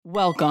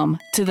Welcome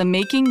to the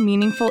Making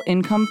Meaningful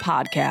Income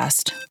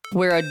podcast,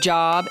 where a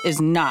job is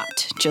not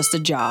just a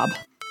job,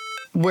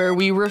 where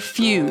we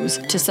refuse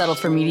to settle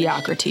for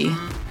mediocrity,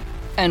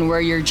 and where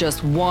you're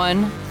just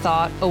one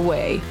thought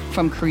away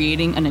from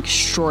creating an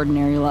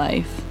extraordinary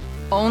life.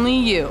 Only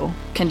you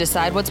can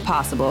decide what's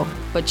possible,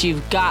 but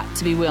you've got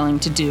to be willing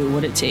to do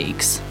what it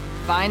takes.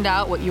 Find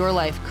out what your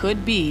life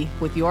could be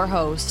with your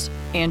host,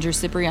 Andrew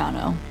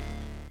Cipriano.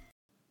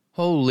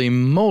 Holy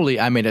moly,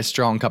 I made a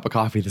strong cup of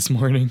coffee this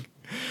morning.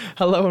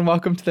 Hello and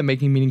welcome to the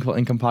Making Meaningful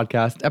Income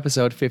podcast,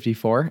 episode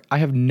 54. I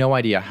have no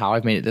idea how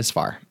I've made it this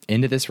far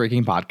into this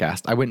freaking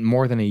podcast. I went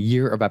more than a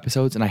year of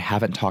episodes and I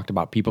haven't talked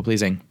about people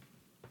pleasing.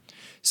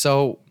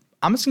 So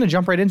I'm just going to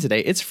jump right in today.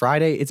 It's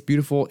Friday. It's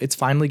beautiful. It's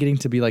finally getting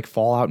to be like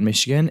fall out in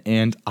Michigan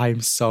and I'm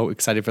so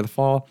excited for the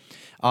fall.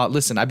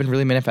 Listen, I've been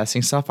really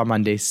manifesting stuff. I'm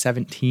on day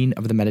 17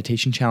 of the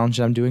meditation challenge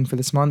that I'm doing for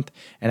this month,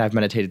 and I've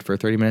meditated for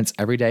 30 minutes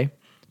every day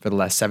for the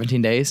last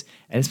 17 days,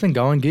 and it's been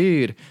going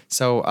good.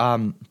 So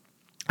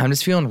I'm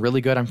just feeling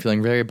really good. I'm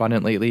feeling very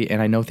abundant lately,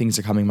 and I know things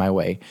are coming my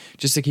way.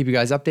 Just to keep you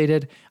guys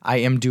updated, I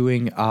am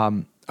doing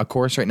a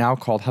course right now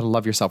called How to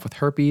Love Yourself with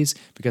Herpes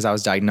because I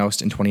was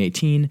diagnosed in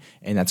 2018,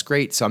 and that's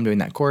great. So I'm doing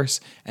that course.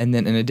 And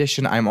then in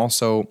addition, I'm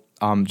also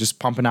just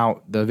pumping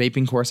out the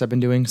vaping course I've been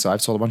doing. So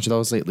I've sold a bunch of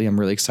those lately. I'm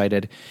really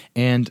excited,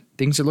 and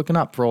things are looking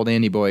up for old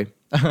Andy boy.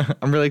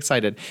 I'm really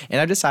excited. And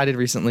I've decided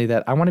recently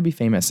that I want to be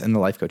famous in the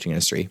life coaching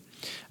industry.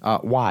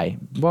 Why?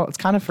 Well, it's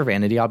kind of for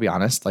vanity, I'll be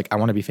honest. Like, I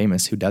want to be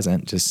famous. Who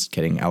doesn't? Just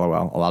kidding.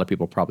 LOL. A lot of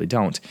people probably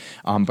don't.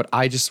 But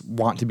I just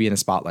want to be in the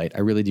spotlight. I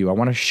really do. I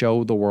want to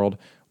show the world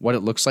what it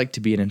looks like to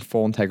be in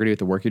full integrity with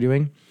the work you're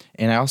doing.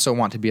 And I also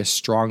want to be a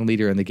strong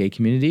leader in the gay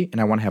community.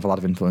 And I want to have a lot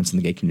of influence in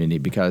the gay community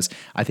because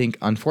I think,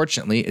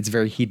 unfortunately, it's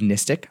very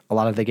hedonistic, a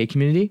lot of the gay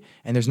community,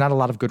 and there's not a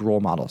lot of good role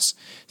models.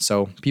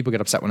 So people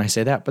get upset when I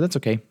say that, but that's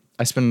okay.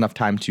 I spend enough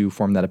time to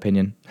form that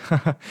opinion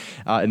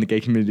in the gay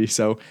community.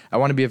 So I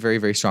want to be a very,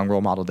 very strong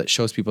role model that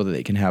shows people that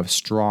they can have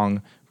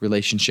strong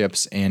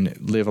relationships and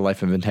live a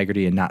life of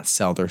integrity and not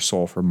sell their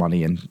soul for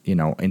money and,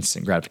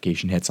 instant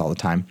gratification hits all the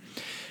time.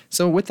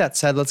 So with that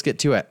said, let's get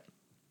to it.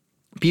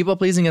 People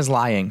pleasing is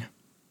lying.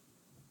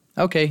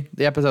 Okay,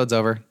 the episode's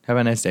over. Have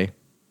a nice day.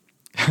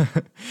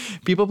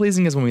 People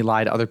pleasing is when we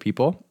lie to other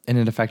people in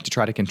an effect to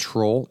try to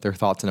control their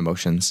thoughts and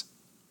emotions.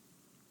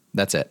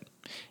 That's it.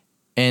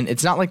 And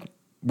it's not like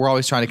we're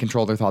always trying to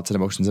control their thoughts and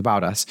emotions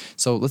about us.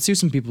 So let's do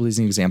some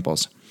people-pleasing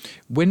examples.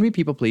 When we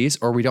people-please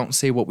or we don't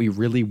say what we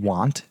really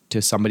want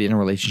to somebody in a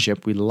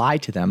relationship, we lie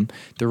to them.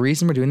 The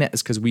reason we're doing that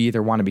is because we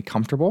either want to be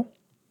comfortable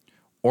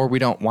or we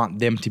don't want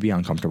them to be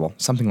uncomfortable,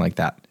 something like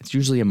that. It's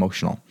usually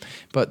emotional.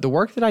 But the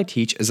work that I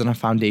teach is on a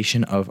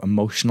foundation of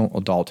emotional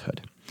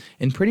adulthood.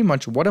 And pretty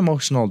much what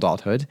emotional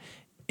adulthood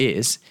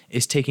is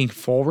taking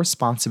full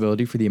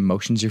responsibility for the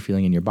emotions you're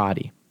feeling in your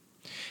body.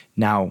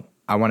 Now,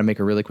 I want to make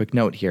a really quick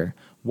note here.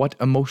 What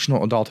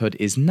emotional adulthood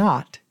is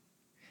not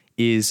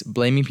is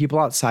blaming people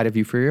outside of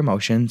you for your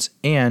emotions,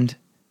 and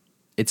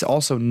it's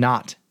also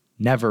not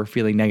never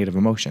feeling negative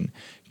emotion.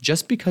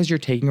 Just because you're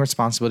taking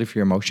responsibility for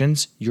your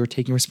emotions, you're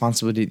taking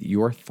responsibility that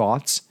your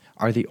thoughts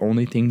are the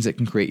only things that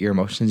can create your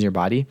emotions in your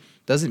body,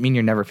 doesn't mean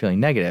you're never feeling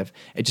negative.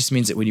 It just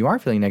means that when you are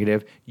feeling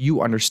negative,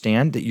 you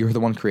understand that you're the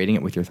one creating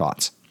it with your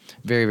thoughts.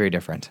 Very, very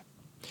different.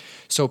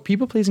 So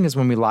people-pleasing is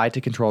when we lie to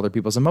control other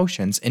people's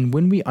emotions. And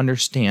when we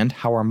understand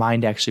how our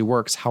mind actually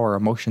works, how our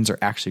emotions are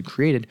actually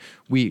created,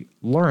 we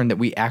learn that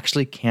we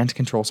actually can't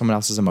control someone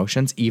else's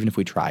emotions, even if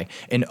we try.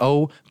 And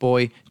oh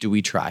boy, do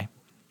we try.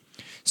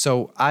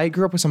 So I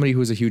grew up with somebody who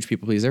was a huge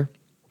people-pleaser.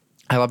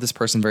 I love this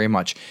person very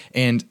much.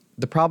 And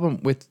the problem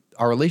with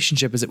our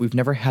relationship is that we've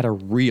never had a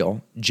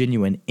real,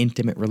 genuine,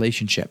 intimate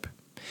relationship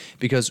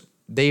because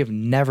they have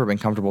never been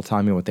comfortable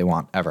telling me what they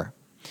want, ever.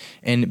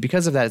 And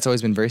because of that, it's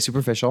always been very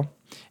superficial,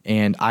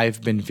 and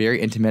I've been very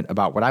intimate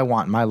about what I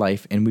want in my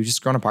life, and we've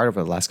just grown apart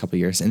over the last couple of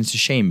years, and it's a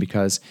shame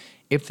because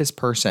if this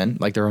person,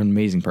 like they're an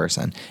amazing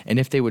person, and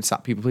if they would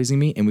stop people-pleasing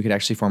me and we could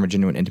actually form a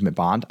genuine, intimate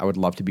bond, I would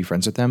love to be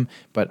friends with them,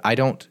 but I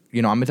don't,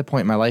 I'm at the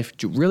point in my life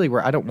really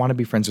where I don't want to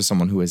be friends with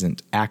someone who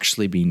isn't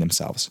actually being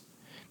themselves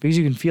because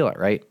you can feel it,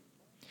 right?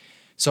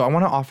 So I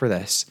want to offer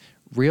this.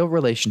 Real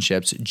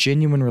relationships,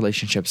 genuine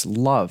relationships,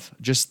 love,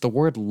 just the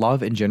word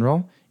love in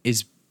general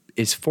is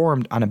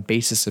formed on a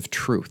basis of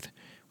truth.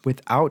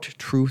 Without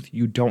truth,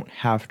 you don't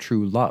have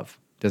true love.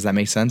 Does that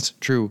make sense?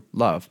 True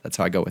love. That's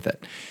how I go with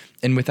it.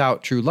 And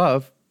without true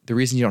love, the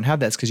reason you don't have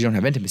that is because you don't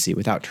have intimacy.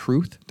 Without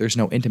truth, there's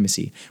no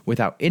intimacy.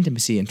 Without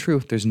intimacy and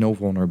truth, there's no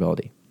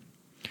vulnerability.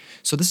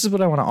 So this is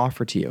what I want to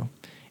offer to you.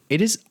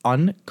 It is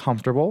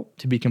uncomfortable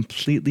to be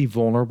completely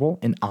vulnerable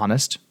and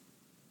honest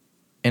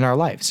in our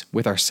lives,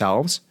 with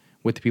ourselves,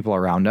 with the people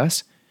around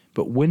us.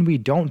 But when we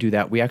don't do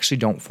that, we actually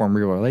don't form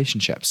real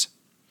relationships.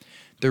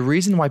 The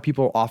reason why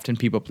people often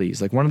people please,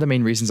 like one of the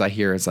main reasons I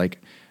hear is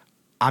like,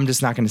 I'm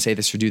just not going to say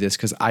this or do this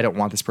because I don't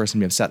want this person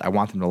to be upset. I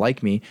want them to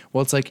like me.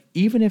 Well, it's like,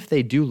 even if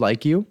they do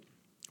like you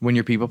when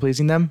you're people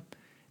pleasing them,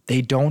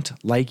 they don't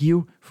like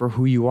you for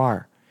who you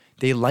are.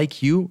 They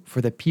like you for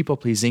the people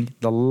pleasing,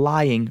 the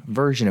lying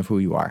version of who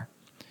you are.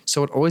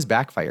 So it always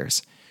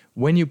backfires.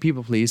 when you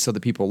people please so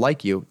that people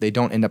like you, they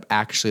don't end up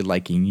actually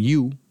liking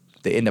you.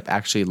 They end up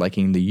actually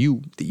liking the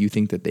you that you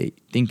think that they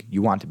think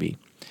you want to be.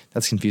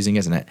 That's confusing,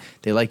 isn't it?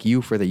 They like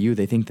you for the you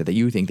they think that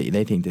you think that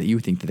they think that you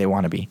think that they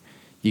want to be.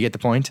 You get the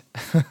point?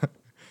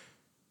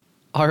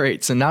 All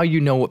right, so now you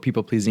know what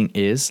people pleasing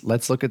is.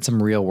 Let's look at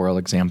some real world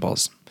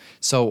examples.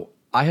 So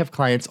I have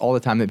clients all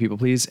the time that people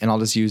please, and I'll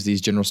just use these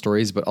general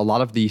stories, but a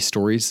lot of the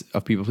stories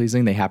of people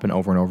pleasing, they happen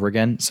over and over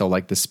again. So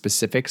like the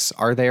specifics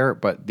are there,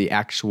 but the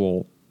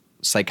actual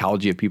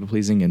psychology of people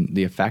pleasing and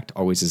the effect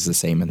always is the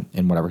same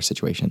in whatever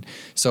situation.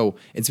 So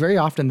it's very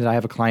often that I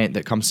have a client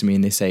that comes to me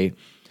and they say,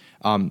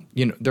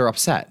 they're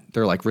upset.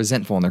 They're like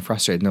resentful and they're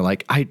frustrated. And they're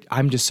like,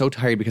 I'm just so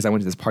tired because I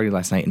went to this party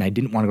last night and I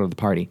didn't want to go to the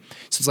party.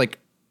 So it's like,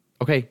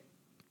 okay,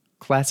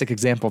 classic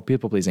example of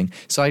people pleasing.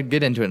 So I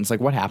get into it and it's like,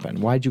 what happened?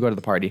 Why did you go to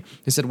the party?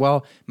 They said,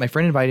 well, my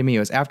friend invited me. It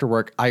was after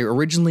work. I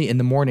originally in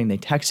the morning, they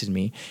texted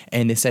me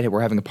and they said, hey,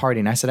 we're having a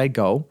party. And I said, I'd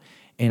go.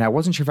 And I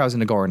wasn't sure if I was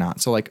going to go or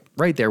not. So like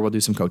right there, we'll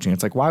do some coaching.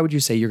 It's like, why would you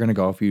say you're going to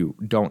go if you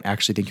don't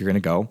actually think you're going to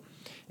go?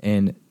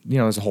 And,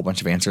 there's a whole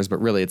bunch of answers, but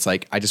really it's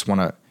like, I just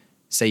want to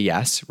say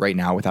yes right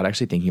now without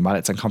actually thinking about it.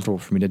 It's uncomfortable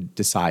for me to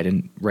decide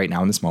and right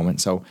now in this moment.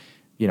 So,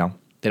 they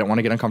don't want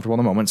to get uncomfortable in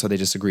the moment. So they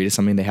just agree to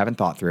something they haven't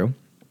thought through.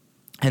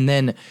 And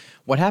then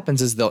what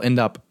happens is they'll end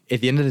up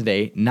at the end of the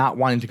day, not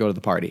wanting to go to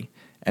the party.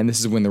 And this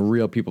is when the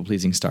real people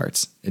pleasing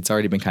starts. It's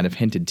already been kind of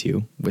hinted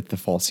to with the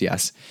false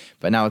yes.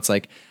 But now it's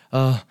like,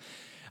 I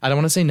don't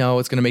want to say no.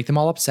 It's going to make them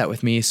all upset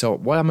with me. So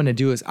what I'm going to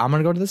do is I'm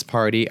going to go to this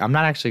party. I'm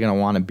not actually going to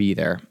want to be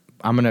there.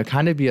 I'm going to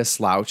kind of be a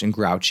slouch and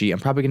grouchy. I'm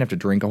probably going to have to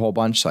drink a whole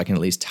bunch so I can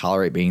at least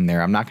tolerate being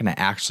there. I'm not going to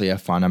actually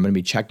have fun. I'm going to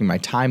be checking my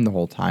time the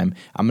whole time.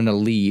 I'm going to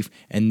leave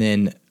and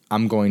then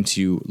I'm going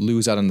to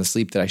lose out on the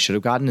sleep that I should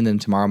have gotten. And then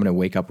tomorrow I'm going to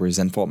wake up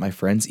resentful at my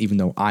friends, even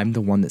though I'm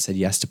the one that said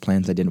yes to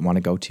plans I didn't want to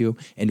go to.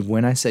 And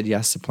when I said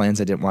yes to plans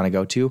I didn't want to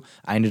go to,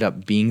 I ended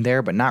up being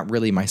there, but not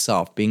really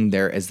myself, being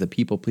there as the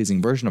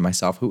people-pleasing version of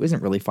myself who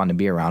isn't really fun to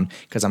be around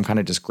because I'm kind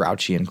of just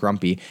grouchy and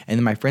grumpy. And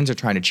then my friends are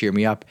trying to cheer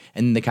me up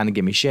and then they kind of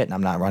give me shit and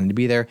I'm not wanting to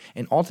be there.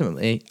 And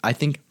ultimately, I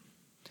think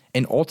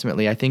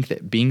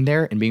that being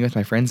there and being with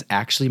my friends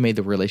actually made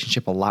the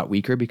relationship a lot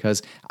weaker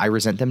because I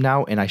resent them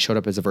now and I showed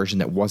up as a version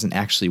that wasn't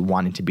actually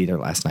wanting to be there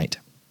last night.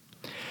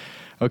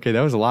 Okay, that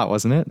was a lot,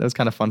 wasn't it? That was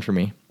kind of fun for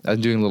me. I was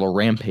doing a little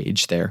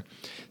rampage there.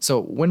 So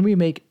when we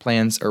make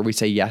plans or we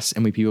say yes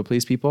and we people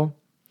please people,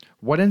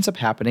 what ends up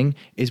happening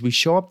is we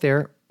show up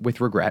there with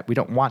regret. We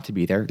don't want to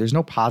be there. There's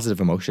no positive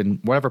emotion.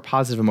 Whatever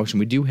positive emotion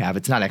we do have,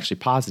 it's not actually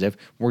positive.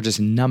 We're just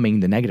numbing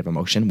the negative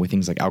emotion with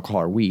things like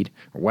alcohol or weed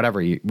or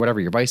whatever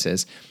your vice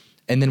is.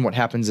 And then what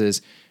happens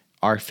is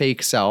our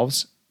fake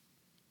selves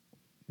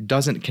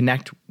doesn't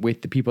connect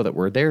with the people that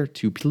we're there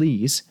to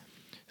please.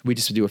 We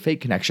just do a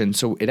fake connection.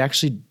 So it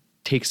actually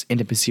takes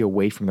intimacy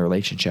away from the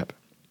relationship.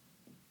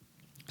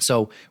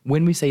 So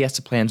when we say yes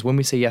to plans, when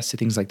we say yes to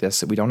things like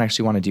this that we don't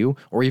actually want to do,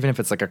 or even if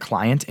it's like a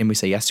client and we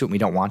say yes to it and we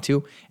don't want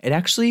to, it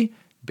actually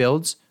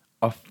builds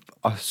a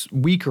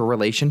weaker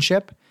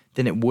relationship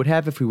than it would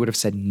have if we would have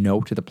said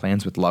no to the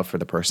plans with love for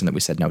the person that we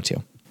said no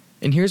to.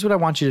 And here's what I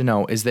want you to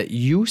know is that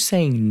you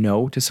saying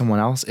no to someone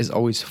else is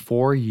always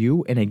for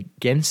you and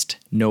against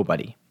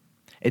nobody.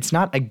 It's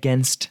not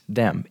against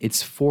them.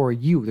 It's for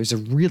you. There's a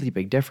really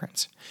big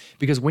difference.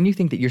 Because when you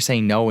think that you're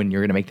saying no and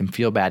you're going to make them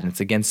feel bad and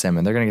it's against them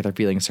and they're going to get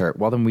their feelings hurt,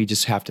 well, then we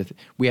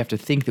have to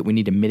think that we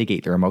need to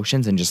mitigate their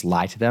emotions and just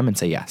lie to them and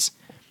say yes.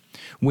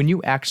 When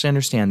you actually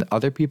understand that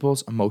other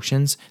people's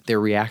emotions,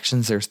 their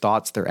reactions, their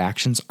thoughts, their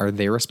actions are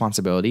their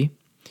responsibility,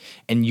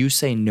 and you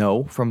say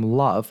no from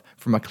love,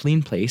 from a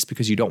clean place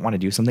because you don't want to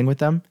do something with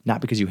them,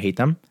 not because you hate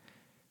them,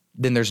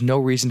 then there's no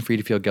reason for you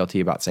to feel guilty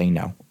about saying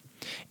no.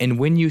 And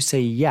when you say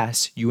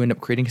yes, you end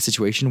up creating a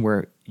situation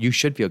where you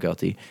should feel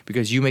guilty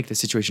because you make the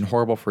situation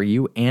horrible for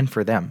you and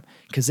for them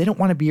because they don't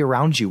want to be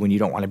around you when you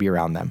don't want to be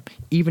around them,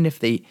 even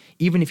if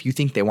you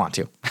think they want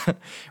to,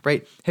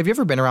 right? Have you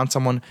ever been around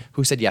someone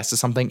who said yes to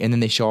something and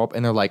then they show up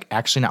and they're like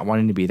actually not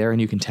wanting to be there and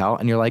you can tell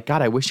and you're like,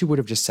 God, I wish you would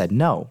have just said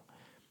no.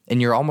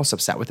 And you're almost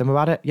upset with them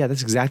about it? Yeah,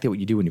 that's exactly what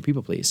you do when you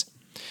people please.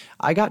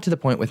 I got to the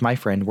point with my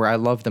friend where I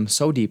loved them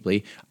so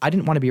deeply, I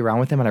didn't want to be around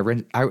with them,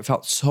 and I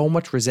felt so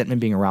much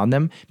resentment being around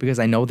them because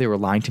I know they were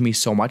lying to me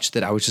so much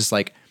that I was just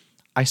like,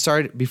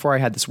 before I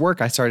had this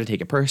work, I started to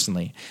take it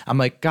personally. I'm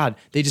like, God,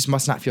 they just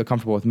must not feel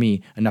comfortable with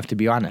me enough to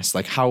be honest.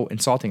 Like how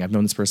insulting. I've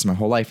known this person my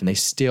whole life and they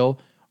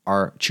still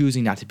are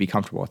choosing not to be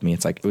comfortable with me.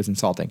 It's like, it was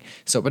insulting.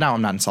 So, but now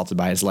I'm not insulted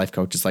by it as a life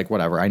coach. It's like,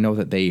 whatever. I know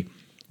that they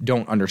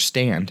don't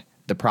understand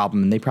the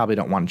problem and they probably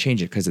don't want to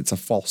change it because it's a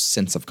false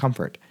sense of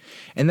comfort.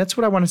 And that's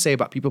what I want to say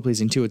about people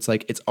pleasing too. It's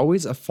like, it's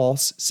always a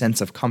false sense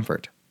of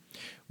comfort.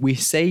 We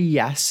say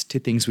yes to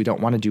things we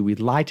don't want to do. We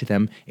lie to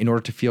them in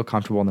order to feel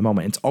comfortable in the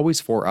moment. It's always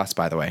for us,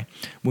 by the way.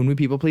 When we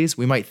people please,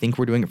 we might think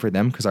we're doing it for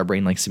them because our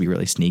brain likes to be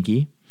really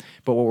sneaky.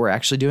 But what we're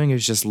actually doing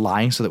is just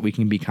lying so that we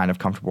can be kind of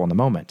comfortable in the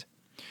moment.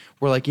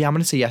 We're like, yeah, I'm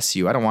going to say yes to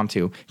you. I don't want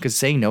to, because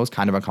saying no is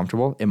kind of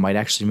uncomfortable. It might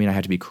actually mean I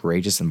have to be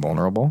courageous and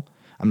vulnerable.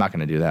 I'm not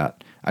going to do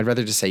that. I'd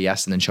rather just say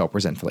yes and then show up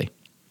resentfully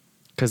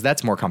because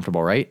that's more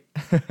comfortable, right?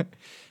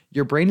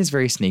 Your brain is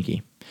very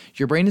sneaky.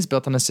 Your brain is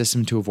built on a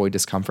system to avoid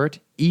discomfort,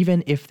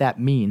 even if that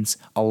means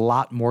a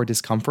lot more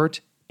discomfort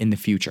in the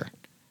future.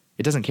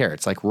 It doesn't care.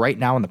 It's like right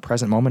now in the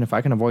present moment, if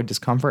I can avoid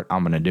discomfort,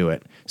 I'm going to do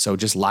it. So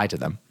just lie to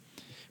them.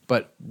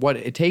 But what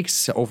it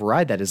takes to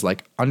override that is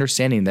like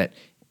understanding that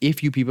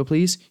if you people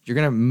please, you're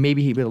going to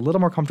maybe be a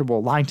little more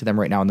comfortable lying to them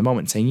right now in the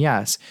moment, saying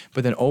yes,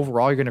 but then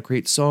overall you're going to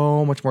create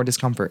so much more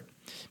discomfort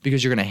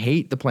because you're going to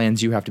hate the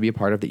plans you have to be a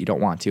part of that you don't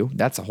want to.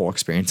 That's a whole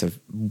experience of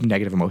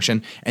negative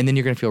emotion. And then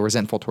you're going to feel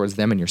resentful towards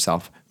them and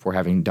yourself for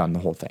having done the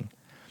whole thing.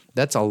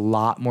 That's a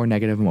lot more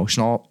negative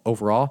emotional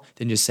overall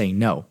than just saying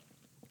no.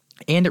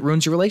 And it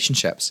ruins your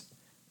relationships.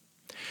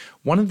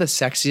 One of the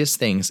sexiest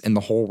things in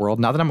the whole world,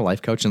 now that I'm a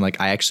life coach and like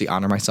I actually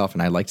honor myself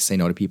and I like to say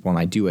no to people and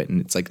I do it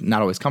and it's like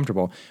not always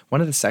comfortable.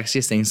 One of the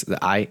sexiest things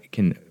that I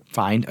can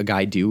find a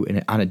guy do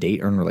on a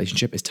date or in a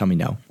relationship is tell me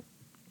no.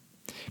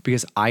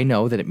 Because I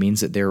know that it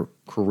means that they're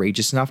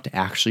courageous enough to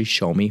actually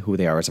show me who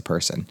they are as a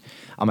person.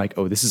 I'm like,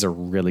 oh, this is a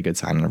really good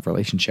sign in a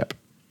relationship.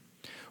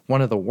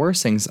 One of the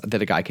worst things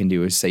that a guy can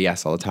do is say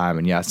yes all the time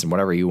and yes and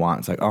whatever you want.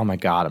 It's like, oh my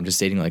God, I'm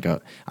dating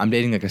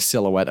like a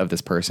silhouette of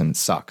this person. It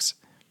sucks.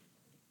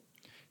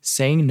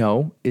 Saying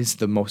no is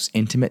the most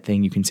intimate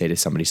thing you can say to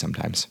somebody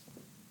sometimes.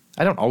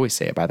 I don't always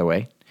say it, by the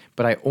way,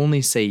 but I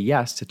only say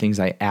yes to things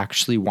I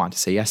actually want to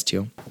say yes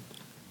to.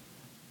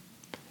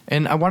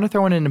 And I want to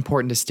throw in an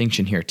important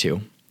distinction here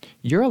too.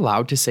 You're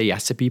allowed to say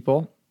yes to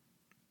people,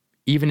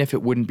 even if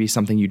it wouldn't be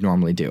something you'd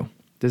normally do.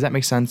 Does that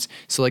make sense?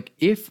 So like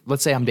if,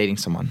 let's say I'm dating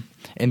someone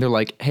and they're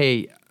like,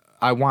 hey,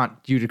 I want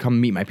you to come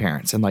meet my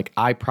parents. And like,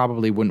 I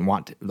probably wouldn't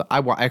want to,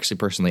 actually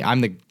personally, I'm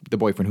the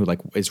boyfriend who like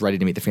is ready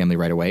to meet the family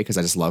right away because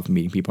I just love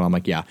meeting people. And I'm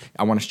like, yeah,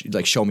 I want to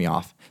like show me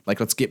off. Like,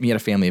 let's get me at a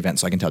family event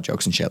so I can tell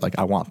jokes and shit. Like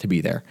I want to be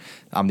there.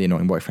 I'm the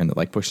annoying boyfriend that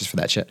like pushes for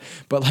that shit.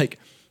 But like,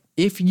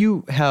 if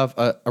you have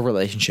a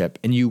relationship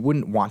and you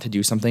wouldn't want to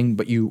do something,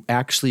 but you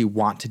actually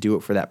want to do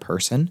it for that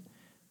person,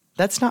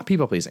 that's not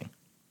people pleasing.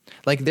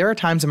 Like there are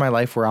times in my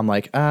life where I'm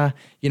like, my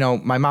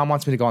mom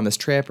wants me to go on this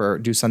trip or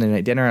do Sunday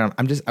night dinner.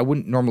 And I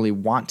wouldn't normally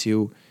want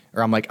to,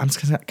 or I'm like, I'm just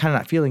kind of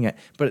not feeling it.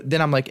 But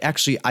then I'm like,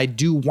 actually, I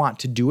do want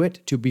to do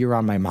it to be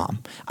around my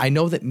mom. I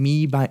know that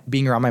me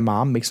being around my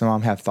mom makes my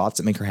mom have thoughts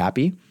that make her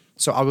happy.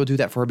 So I will do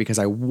that for her because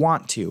I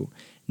want to,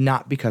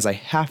 not because I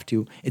have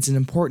to. It's an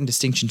important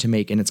distinction to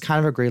make. And it's kind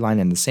of a gray line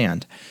in the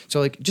sand. So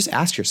like, just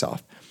ask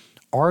yourself,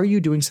 are you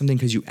doing something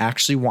because you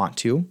actually want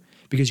to?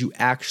 Because you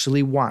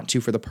actually want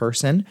to for the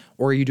person,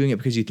 or are you doing it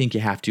because you think you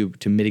have to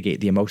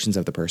mitigate the emotions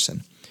of the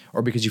person,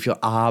 or because you feel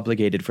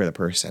obligated for the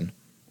person?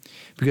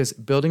 Because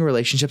building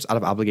relationships out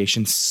of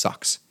obligation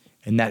sucks,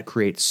 and that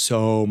creates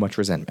so much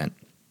resentment.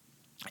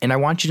 And I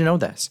want you to know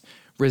this.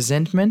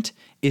 Resentment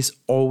is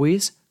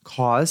always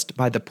caused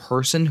by the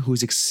person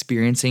who's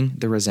experiencing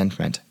the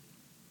resentment.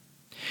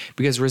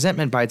 Because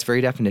resentment, by its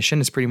very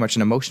definition, is pretty much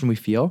an emotion we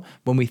feel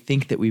when we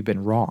think that we've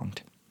been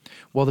wronged.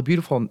 Well, the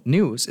beautiful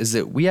news is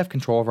that we have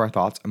control of our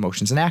thoughts,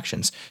 emotions, and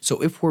actions.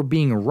 So if we're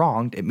being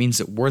wronged, it means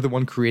that we're the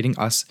one creating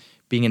us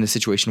being in a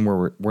situation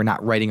where we're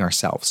not righting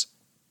ourselves.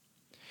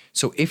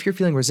 So if you're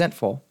feeling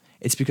resentful,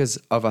 it's because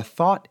of a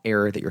thought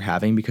error that you're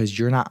having because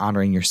you're not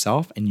honoring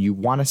yourself and you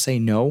want to say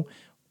no,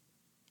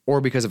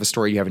 or because of a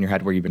story you have in your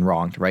head where you've been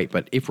wronged, right?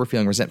 But if we're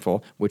feeling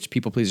resentful, which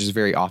people pleasers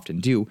very often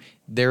do,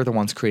 they're the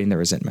ones creating the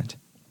resentment.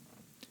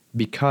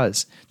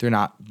 Because they're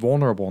not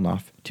vulnerable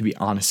enough to be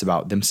honest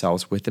about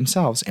themselves with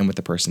themselves and with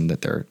the person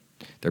that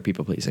they're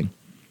people pleasing.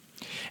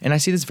 And I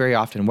see this very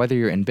often, whether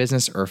you're in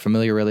business or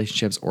familiar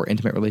relationships or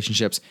intimate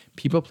relationships,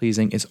 people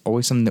pleasing is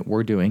always something that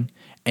we're doing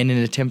in an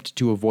attempt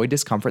to avoid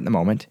discomfort in the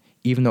moment,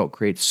 even though it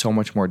creates so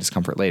much more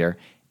discomfort later.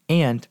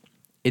 And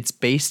it's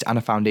based on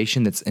a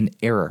foundation that's an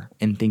error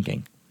in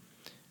thinking.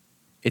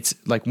 It's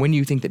like when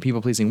you think that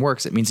people pleasing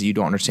works, it means that you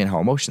don't understand how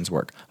emotions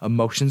work.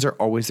 Emotions are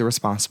always the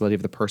responsibility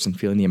of the person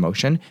feeling the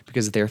emotion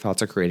because their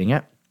thoughts are creating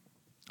it.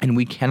 And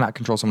we cannot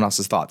control someone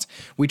else's thoughts.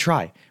 We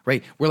try,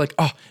 right? We're like,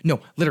 oh,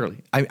 no,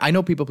 literally. I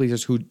know people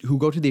pleasers who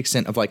go to the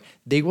extent of like,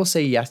 they will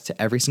say yes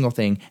to every single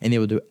thing and they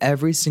will do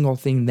every single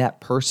thing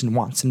that person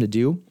wants them to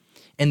do.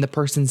 And the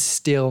person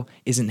still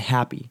isn't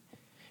happy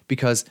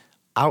because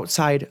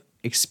outside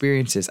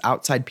experiences,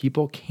 outside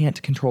people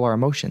can't control our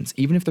emotions,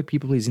 even if they're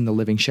people pleasing the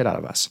living shit out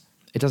of us.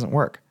 It doesn't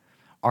work.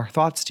 Our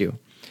thoughts do.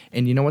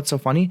 And you know what's so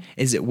funny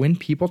is that when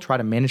people try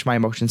to manage my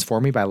emotions for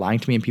me by lying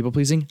to me and people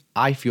pleasing,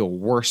 I feel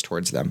worse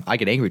towards them. I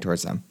get angry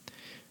towards them.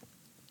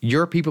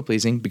 You're people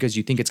pleasing because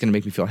you think it's going to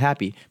make me feel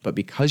happy, but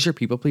because you're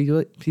people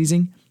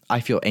pleasing, I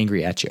feel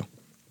angry at you.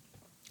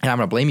 And I'm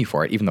going to blame you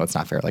for it, even though it's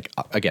not fair. Like,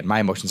 again, my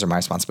emotions are my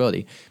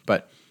responsibility,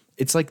 but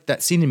it's like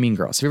that scene in Mean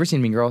Girls. Have you ever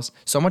seen Mean Girls?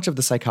 So much of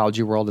the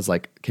psychology world is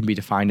like, can be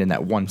defined in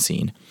that one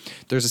scene.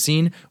 There's a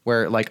scene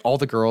where like all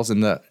the girls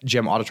in the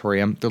gym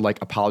auditorium, they're like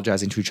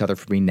apologizing to each other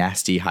for being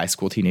nasty high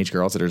school teenage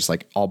girls that are just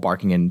like all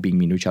barking and being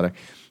mean to each other.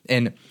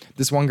 And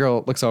this one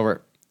girl looks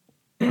over,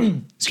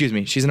 excuse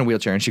me, she's in a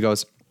wheelchair and she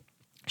looks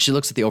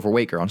at the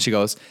overweight girl and she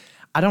goes,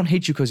 I don't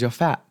hate you because you're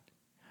fat.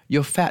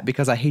 You're fat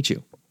because I hate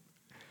you.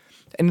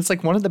 And it's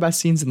like one of the best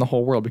scenes in the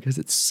whole world because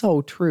it's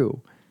so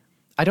true.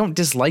 I don't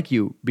dislike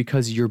you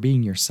because you're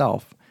being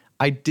yourself.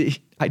 I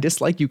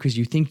dislike you because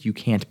you think you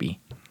can't be.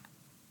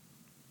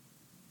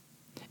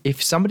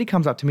 If somebody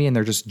comes up to me and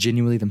they're just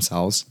genuinely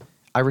themselves,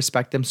 I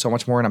respect them so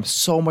much more, and I'm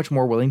so much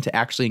more willing to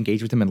actually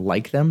engage with them and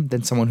like them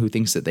than someone who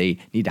thinks that they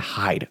need to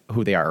hide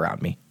who they are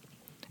around me.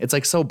 It's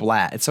like so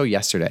blat. It's so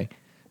yesterday.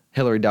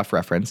 Hillary Duff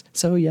reference.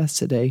 So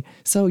yesterday.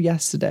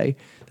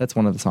 That's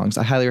one of the songs.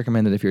 I highly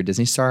recommend that if you're a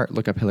Disney star,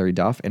 look up Hillary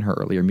Duff and her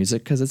earlier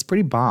music because it's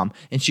pretty bomb.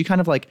 And she kind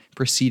of like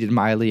preceded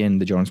Miley and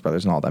the Jonas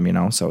Brothers and all them, you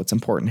know? So it's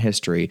important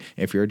history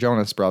if you're a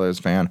Jonas Brothers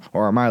fan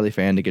or a Miley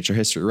fan to get your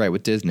history right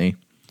with Disney.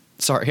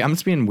 Sorry, I'm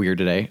just being weird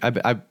today.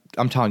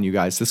 I'm telling you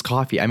guys, this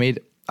coffee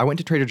I went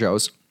to Trader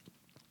Joe's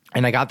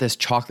and I got this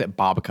chocolate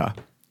babka.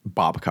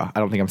 I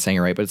don't think I'm saying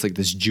it right, but it's like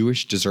this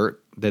Jewish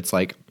dessert that's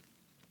like,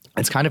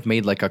 it's kind of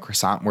made like a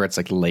croissant where it's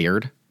like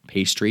layered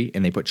pastry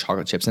and they put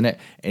chocolate chips in it.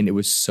 And it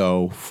was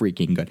so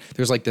freaking good.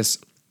 There's like this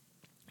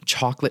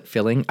chocolate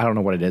filling. I don't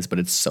know what it is, but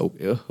it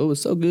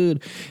was so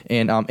good.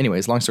 And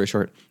anyways, long story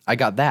short, I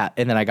got that.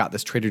 And then I got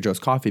this Trader Joe's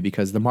coffee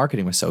because the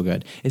marketing was so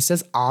good. It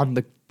says on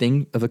the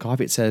thing of the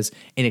coffee, it says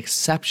an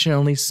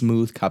exceptionally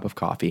smooth cup of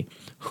coffee.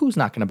 Who's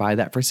not going to buy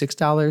that for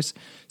 $6?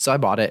 So I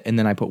bought it and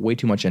then I put way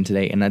too much in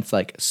today. And that's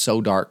like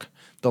so dark.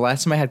 The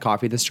last time I had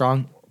coffee this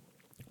strong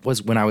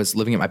was when I was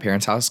living at my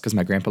parents' house because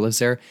my grandpa lives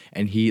there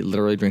and he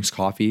literally drinks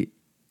coffee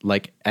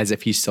like as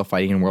if he's still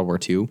fighting in World War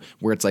II,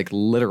 where it's like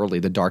literally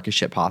the darkest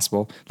shit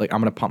possible. Like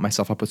I'm going to pump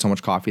myself up with so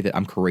much coffee that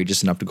I'm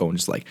courageous enough to go and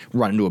just like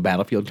run into a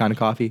battlefield kind of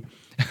coffee.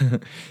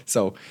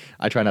 So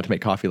I try not to make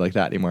coffee like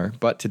that anymore.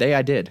 But today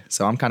I did.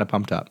 So I'm kind of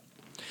pumped up.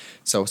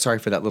 So sorry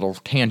for that little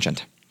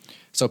tangent.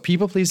 So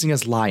people pleasing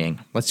is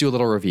lying. Let's do a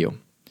little review.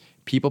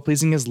 People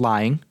pleasing is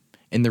lying.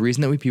 And the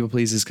reason that we people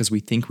please is because we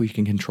think we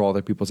can control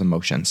other people's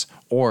emotions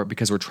or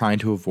because we're trying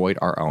to avoid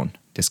our own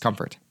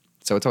discomfort.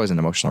 So it's always an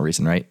emotional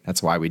reason, right?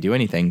 That's why we do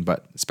anything,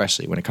 but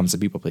especially when it comes to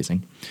people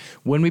pleasing.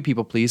 When we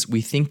people please,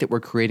 we think that we're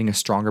creating a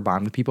stronger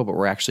bond with people, but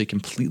we're actually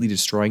completely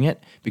destroying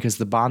it because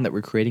the bond that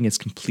we're creating is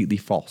completely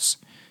false.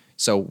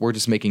 So we're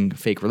just making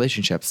fake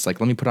relationships. Like,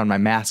 let me put on my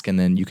mask and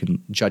then you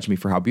can judge me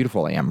for how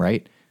beautiful I am,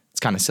 right?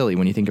 It's kind of silly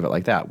when you think of it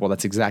like that. Well,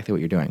 that's exactly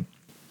what you're doing.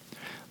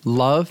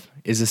 Love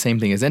is the same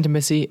thing as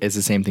intimacy, is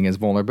the same thing as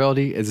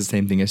vulnerability, is the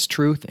same thing as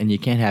truth, and you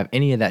can't have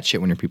any of that shit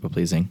when you're people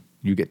pleasing.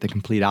 You get the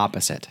complete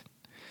opposite.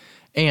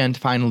 And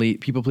finally,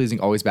 people pleasing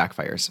always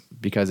backfires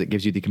because it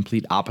gives you the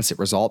complete opposite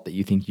result that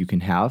you think you can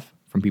have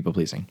from people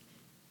pleasing.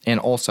 And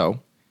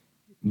also,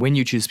 when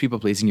you choose people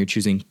pleasing, you're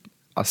choosing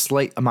a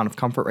slight amount of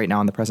comfort right now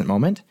in the present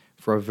moment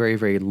for a very,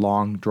 very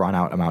long, drawn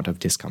out amount of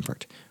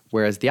discomfort.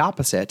 Whereas the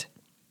opposite,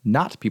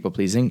 not people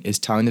pleasing, is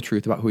telling the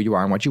truth about who you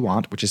are and what you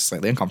want, which is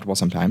slightly uncomfortable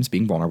sometimes,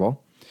 being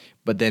vulnerable.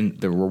 But then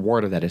the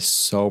reward of that is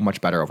so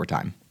much better over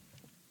time.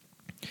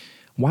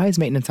 Why is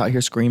maintenance out here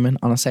screaming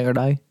on a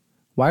Saturday?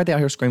 Why are they out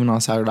here screaming on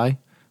a Saturday?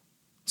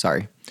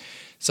 Sorry.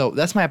 So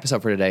that's my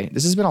episode for today.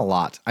 This has been a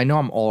lot. I know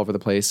I'm all over the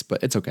place,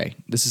 but it's okay.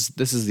 This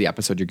is the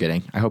episode you're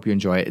getting. I hope you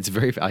enjoy it. It's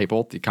very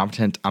valuable. The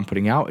content I'm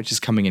putting out, it's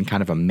just coming in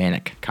kind of a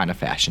manic kind of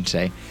fashion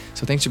today.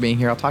 So thanks for being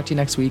here. I'll talk to you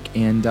next week,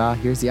 and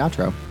here's the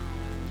outro.